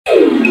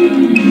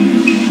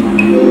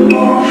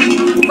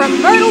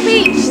From Myrtle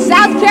Beach,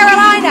 South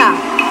Carolina,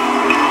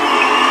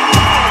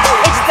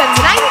 it's the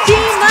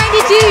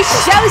 1992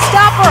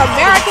 Showstopper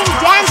American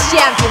Dance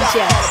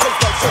Championships,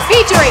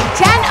 featuring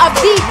 10 of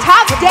the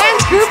top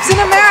dance groups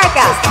in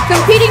America,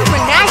 competing for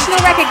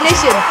national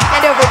recognition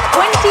and over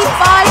 $25,000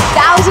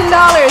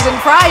 in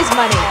prize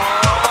money.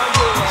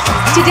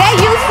 Today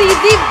you'll see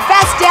the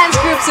best dance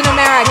groups in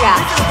America.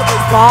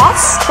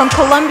 Boss from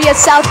Columbia,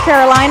 South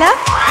Carolina.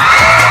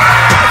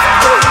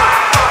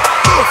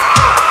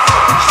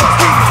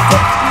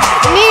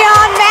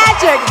 Neon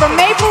Magic from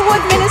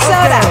Maplewood,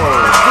 Minnesota.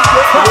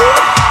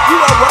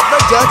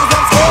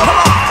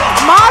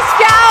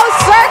 Moscow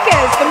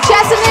Circus from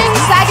Chesaning,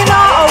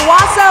 Saginaw,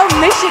 Owasso,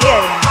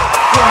 Michigan.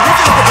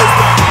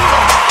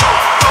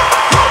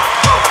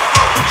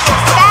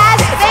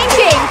 Fast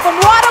Thinking from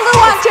Waterloo,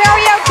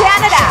 Ontario,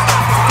 Canada.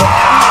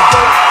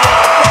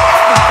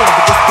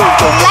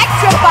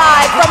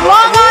 Electrified from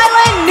Long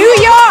Island, New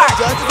York.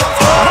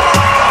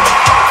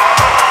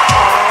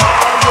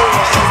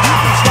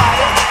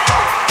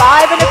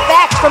 Five in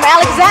Effect from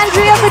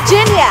Alexandria,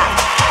 Virginia.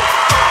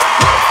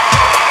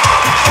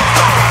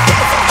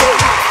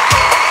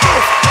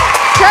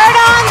 Turn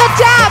on the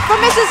Tap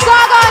from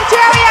Mississauga,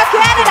 Ontario,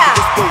 Canada.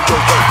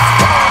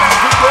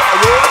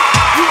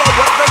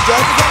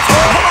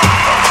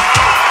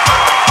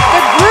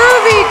 The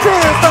Groovy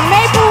Crew from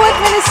Maplewood,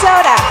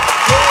 Minnesota.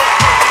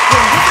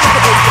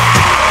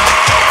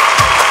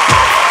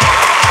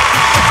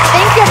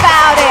 Think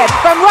About It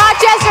from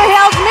Rochester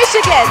Hills,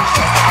 Michigan.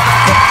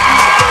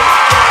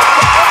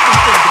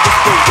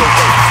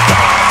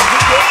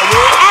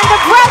 And the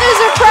Brothers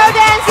of Pro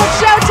Dance at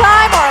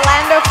Showtime,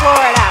 Orlando,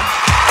 Florida.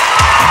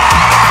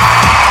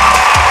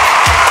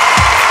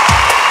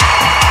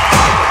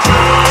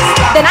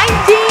 The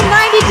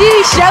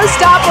 1992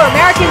 Showstopper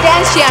American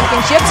Dance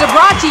Championships are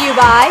brought to you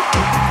by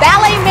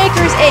Ballet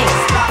Makers Inc.,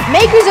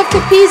 makers of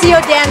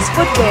Capezio dance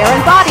footwear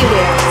and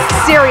bodywear,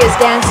 serious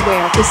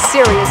dancewear for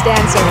serious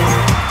dancers,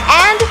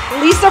 and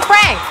Lisa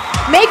Frank,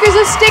 makers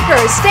of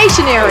stickers,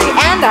 stationery,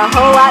 and a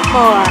whole lot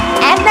more.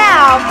 And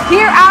now,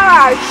 here are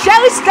our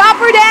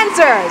Showstopper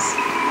dancers.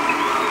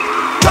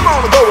 Come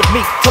on and go with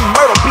me to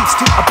Myrtle Beach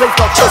to a place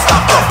called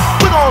Showstopper.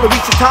 We're gonna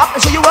reach the top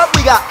and show you what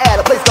we got at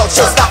a place called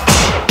Showstopper.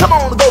 Come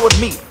on and go with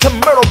me to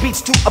Myrtle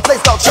Beach to a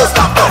place called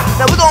Showstopper.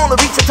 Now we're gonna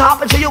reach the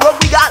top and show you what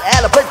we got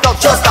at a place called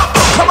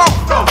Showstopper. Come on.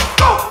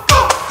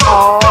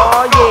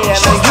 Oh yeah,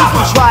 now you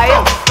can try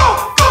it.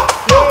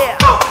 Yeah,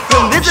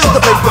 and this is the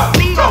place to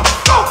be.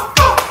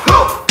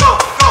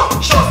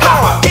 Come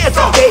on, dance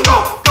all day.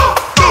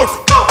 Dance.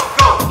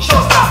 So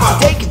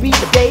take it be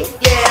the day.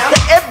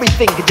 That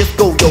everything can just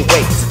go your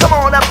way. So come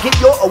on up, get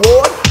your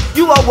award.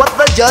 You are what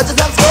the judges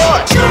have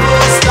scored.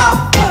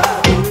 Showstopper,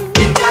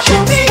 you got to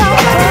be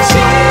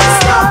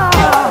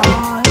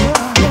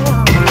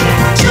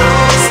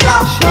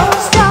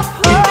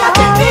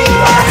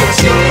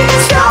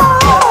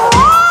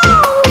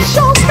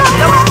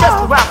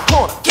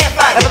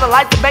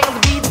the bang of the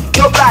beat,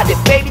 you're blinded.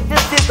 Baby,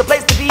 this is the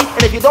place to be.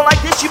 And if you don't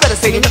like this, you better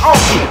sing in your own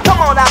key. Come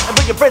on out and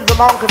bring your friends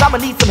along, cause I'ma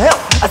need some help.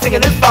 I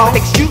singing this song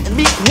takes you and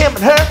me and him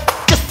and her.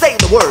 Just say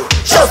the word.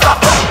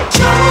 Showstopper.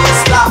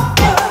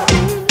 Showstopper.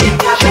 You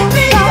got to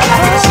be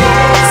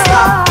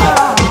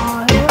Showstopper.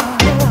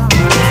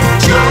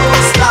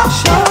 Showstopper.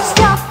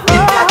 Showstopper.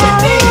 You got to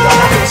be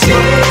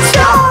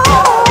Showstopper.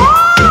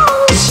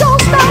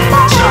 Showstopper.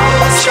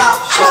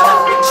 Showstopper.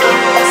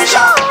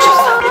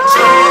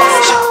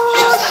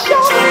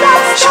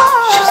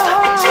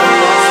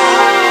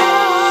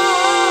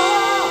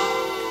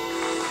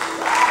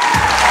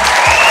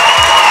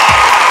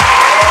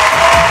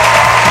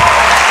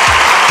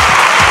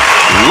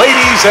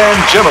 Ladies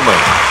and gentlemen,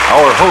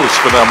 our host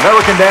for the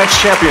American Dance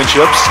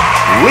Championships,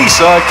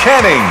 Lisa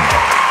Canning.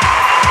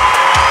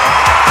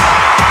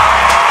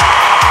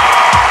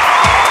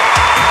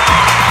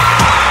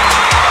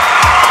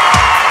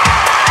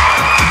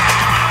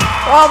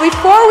 Well,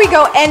 before we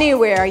go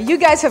anywhere, you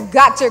guys have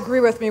got to agree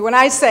with me when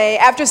I say,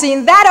 after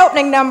seeing that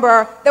opening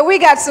number, that we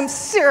got some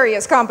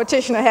serious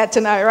competition ahead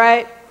tonight,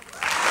 right?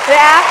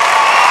 Yeah?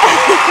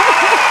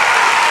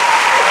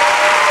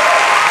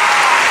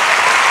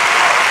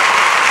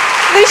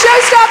 The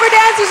Showstopper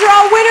dancers are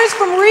all winners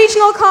from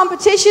regional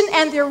competition,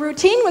 and their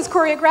routine was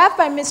choreographed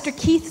by Mr.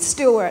 Keith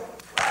Stewart.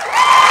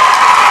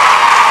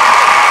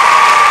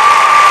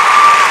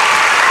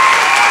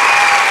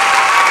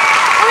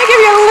 Let me give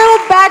you a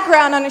little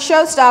background on a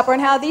Showstopper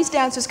and how these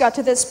dancers got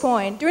to this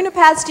point. During the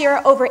past year,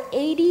 over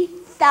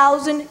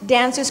 80,000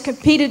 dancers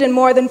competed in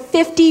more than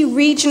 50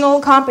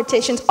 regional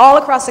competitions all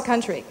across the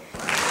country.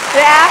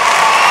 Yeah?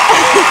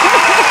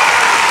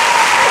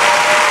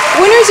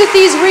 Winners at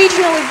these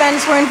regional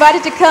events were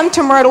invited to come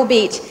to Myrtle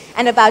Beach,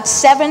 and about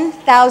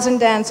 7,000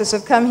 dancers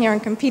have come here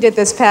and competed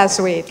this past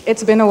week.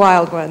 It's been a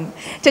wild one.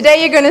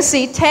 Today you're going to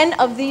see 10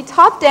 of the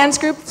top dance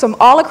groups from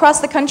all across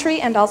the country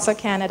and also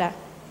Canada.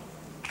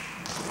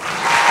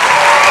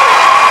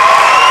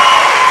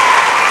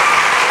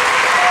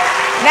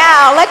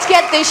 Now let's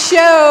get this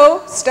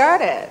show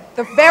started.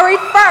 the very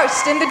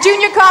first in the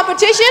junior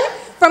competition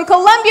from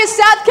Columbia,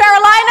 South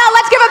Carolina.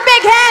 Let's give a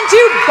big hand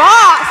to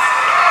Boss.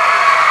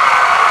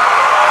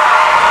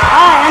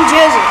 Hi, I'm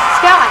Joseph,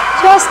 Scott,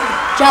 Justin,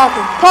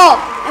 Jonathan, Paul,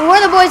 and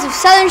we're the boys of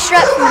Southern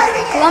Stratford,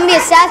 Columbia,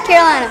 South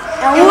Carolina,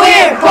 and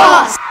we're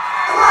Boss.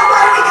 Come on,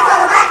 Puerto Rican for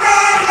the black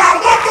man, we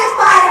gotta get this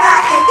party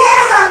rockin'. Get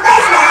us on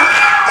bass now,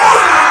 bass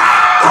now.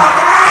 Talk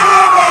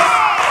about this.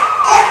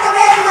 If the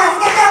rhythm was,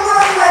 get them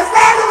moving, let's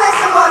stand with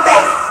some more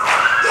bass.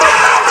 Yeah,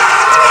 yeah, yeah,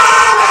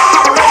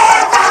 yeah,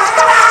 we're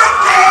gonna rock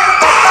you. Yeah,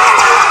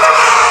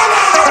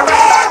 yeah, yeah,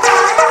 yeah,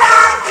 we're gonna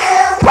rock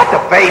you. Let the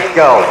bass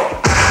go.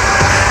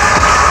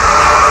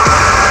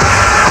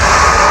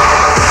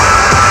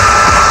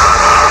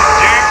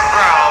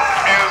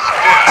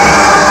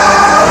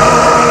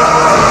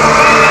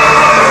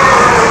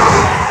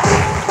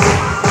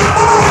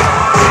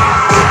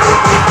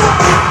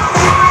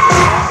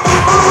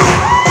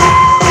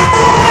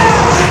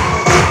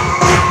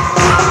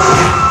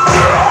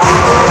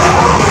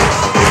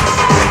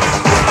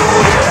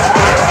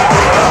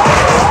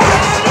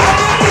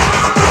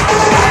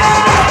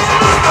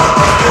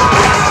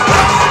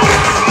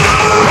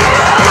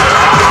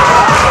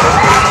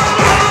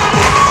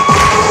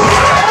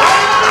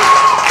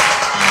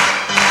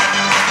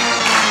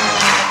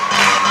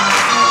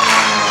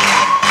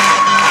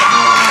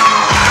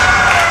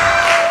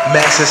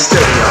 Massive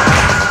stereo,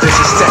 this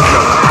is techno.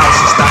 House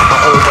is not my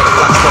own, but a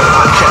black stone.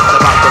 I checked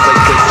about the way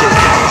the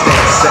kids dance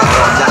set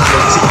on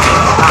national TV.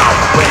 How,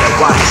 when I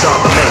watch all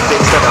the main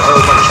things that I heard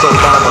when I strolled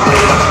down the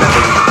lane of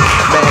memory.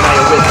 Man, I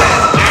am with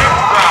that.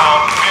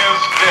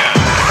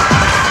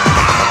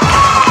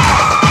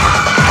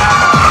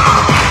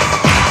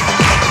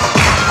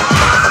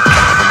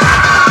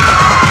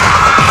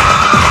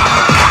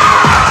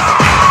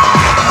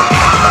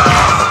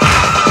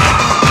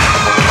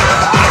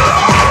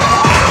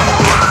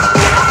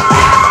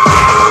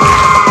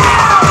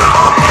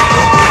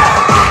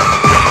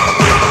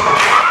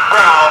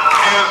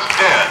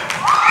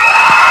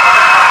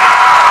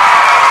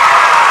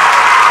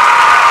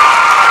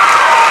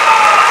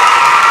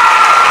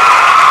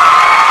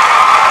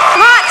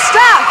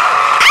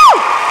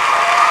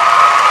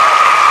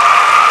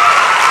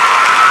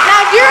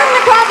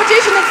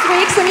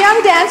 Some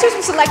young dancers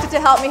were selected to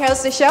help me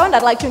host the show, and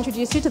I'd like to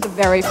introduce you to the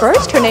very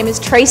first. Her name is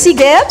Tracy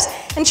Gibbs.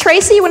 And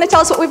Tracy, you want to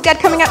tell us what we've got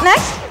coming up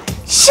next?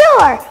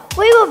 Sure.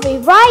 We will be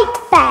right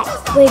back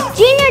with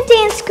Junior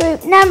Dance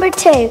Group number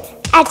 2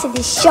 after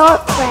this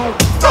short break.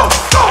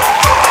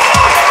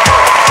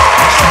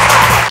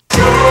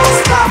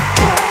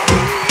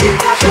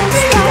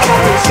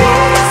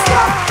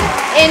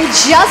 In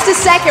just a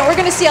second, we're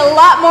going to see a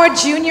lot more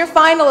junior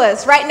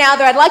finalists. Right now,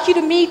 though, I'd like you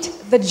to meet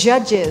the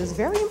judges.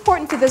 Very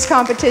important to this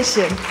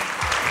competition.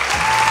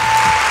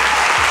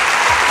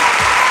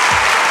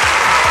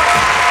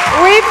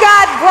 We've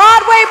got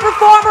Broadway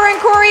performer and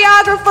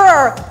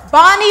choreographer,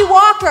 Bonnie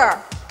Walker.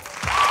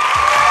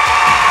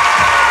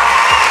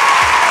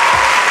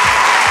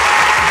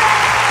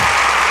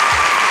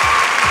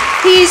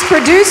 He's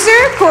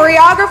producer,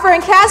 choreographer,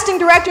 and casting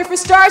director for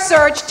Star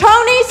Search,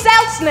 Tony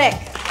Selznick.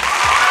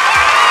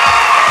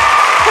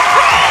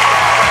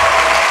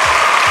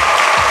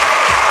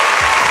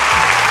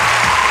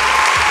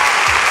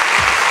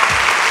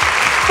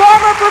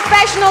 Former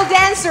professional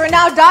dancer and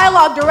now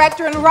dialogue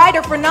director and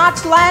writer for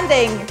Knots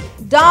Landing,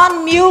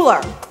 Don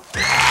Mueller.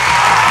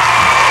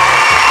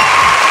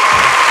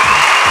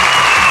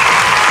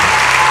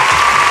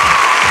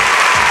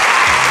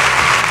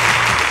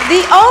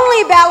 The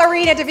only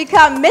ballerina to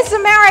become Miss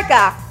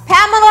America,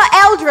 Pamela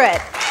Eldred.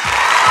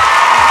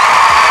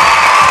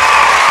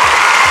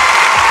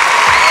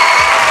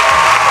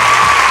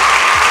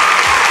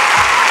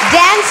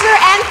 Dancer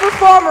and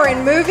performer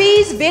in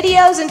movies,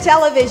 videos, and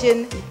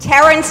television,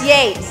 Terrence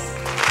Yates.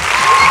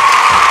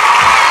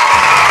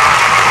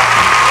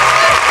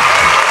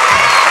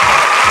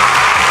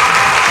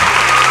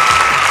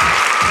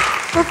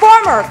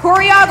 Performer,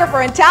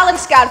 choreographer, and talent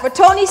scout for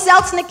Tony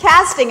Selznick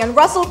Casting and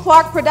Russell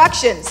Clark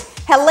Productions,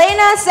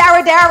 Helena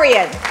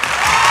Saradarian.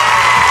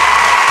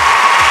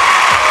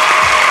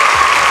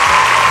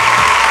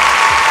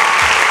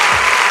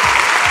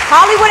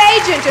 Hollywood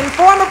agent and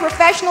former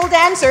professional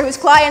dancer whose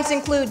clients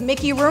include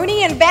Mickey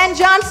Rooney and Van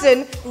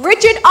Johnson,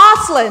 Richard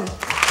Oslin.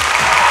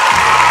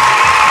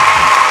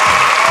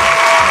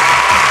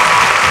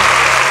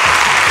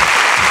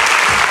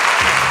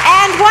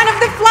 And one of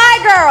the Fly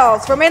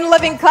Girls from In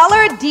Living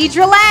Color,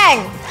 Deidre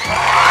Lang.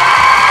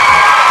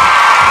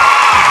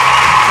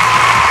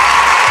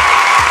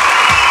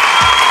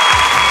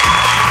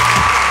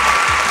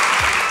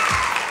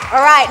 All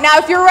right, now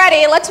if you're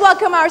ready, let's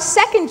welcome our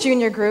second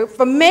junior group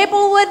from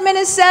Maplewood,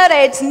 Minnesota.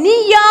 It's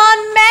Neon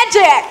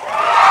Magic.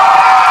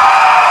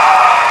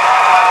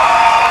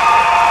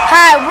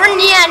 Hi, we're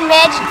Neon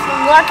Magic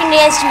from Larkin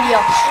Dance Studio.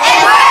 And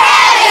we're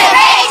having a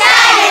great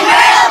time in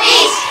Myrtle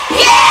Beach.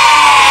 Yay!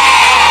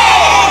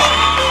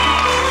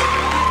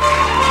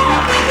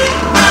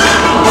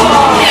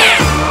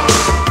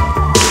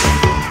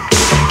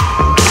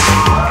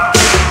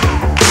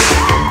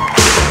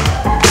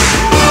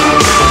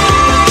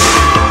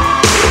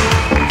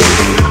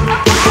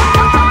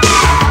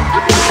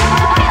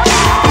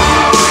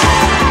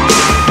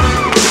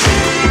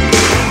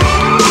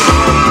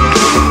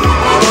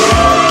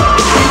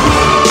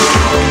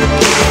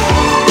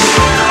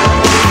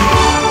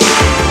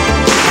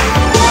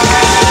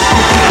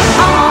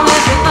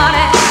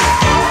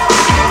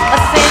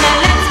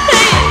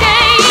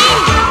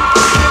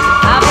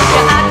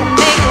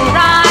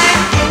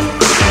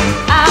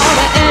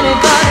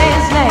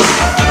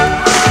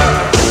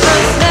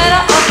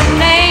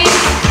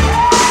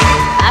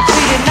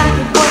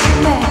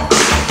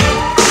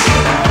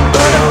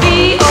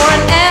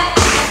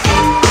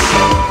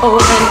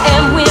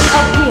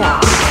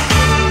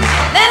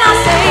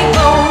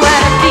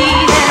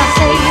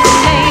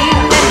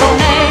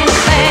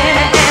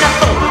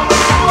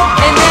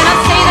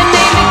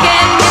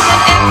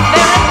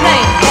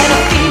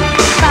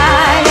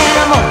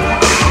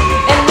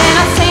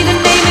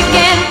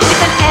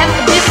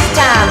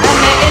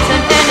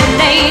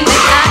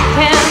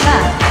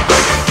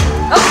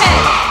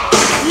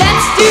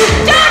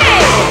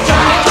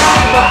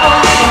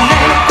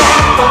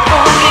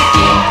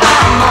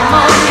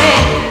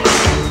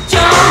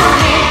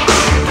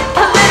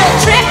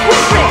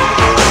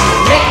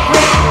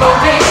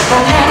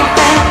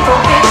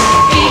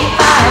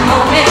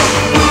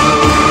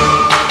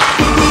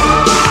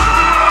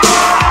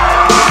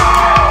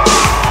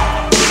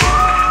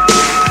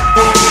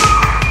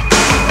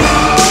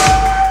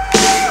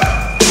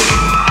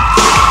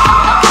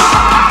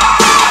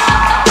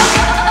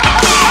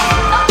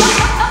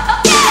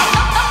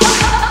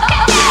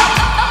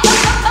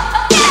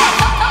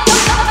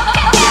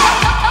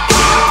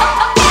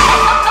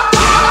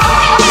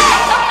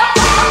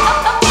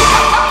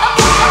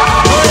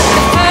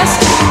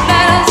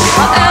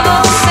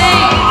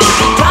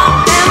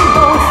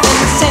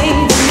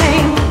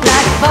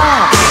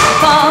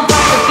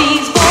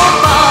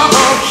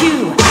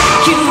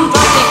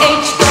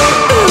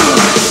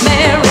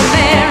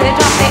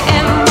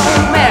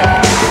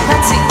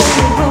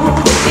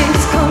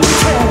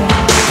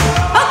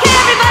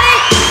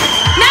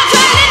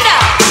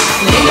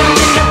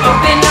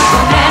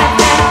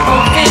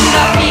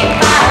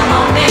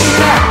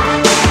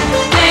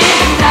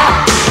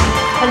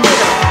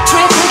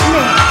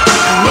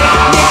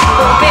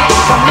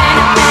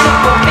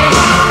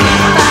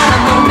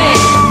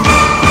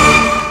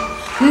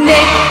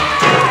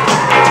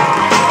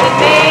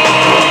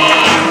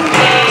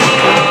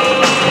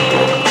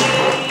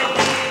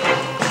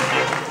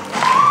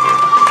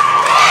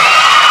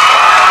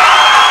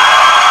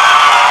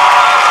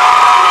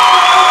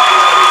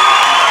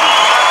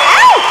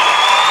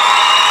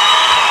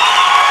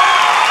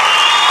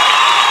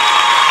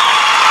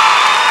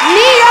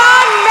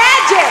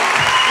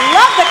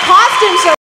 costume show.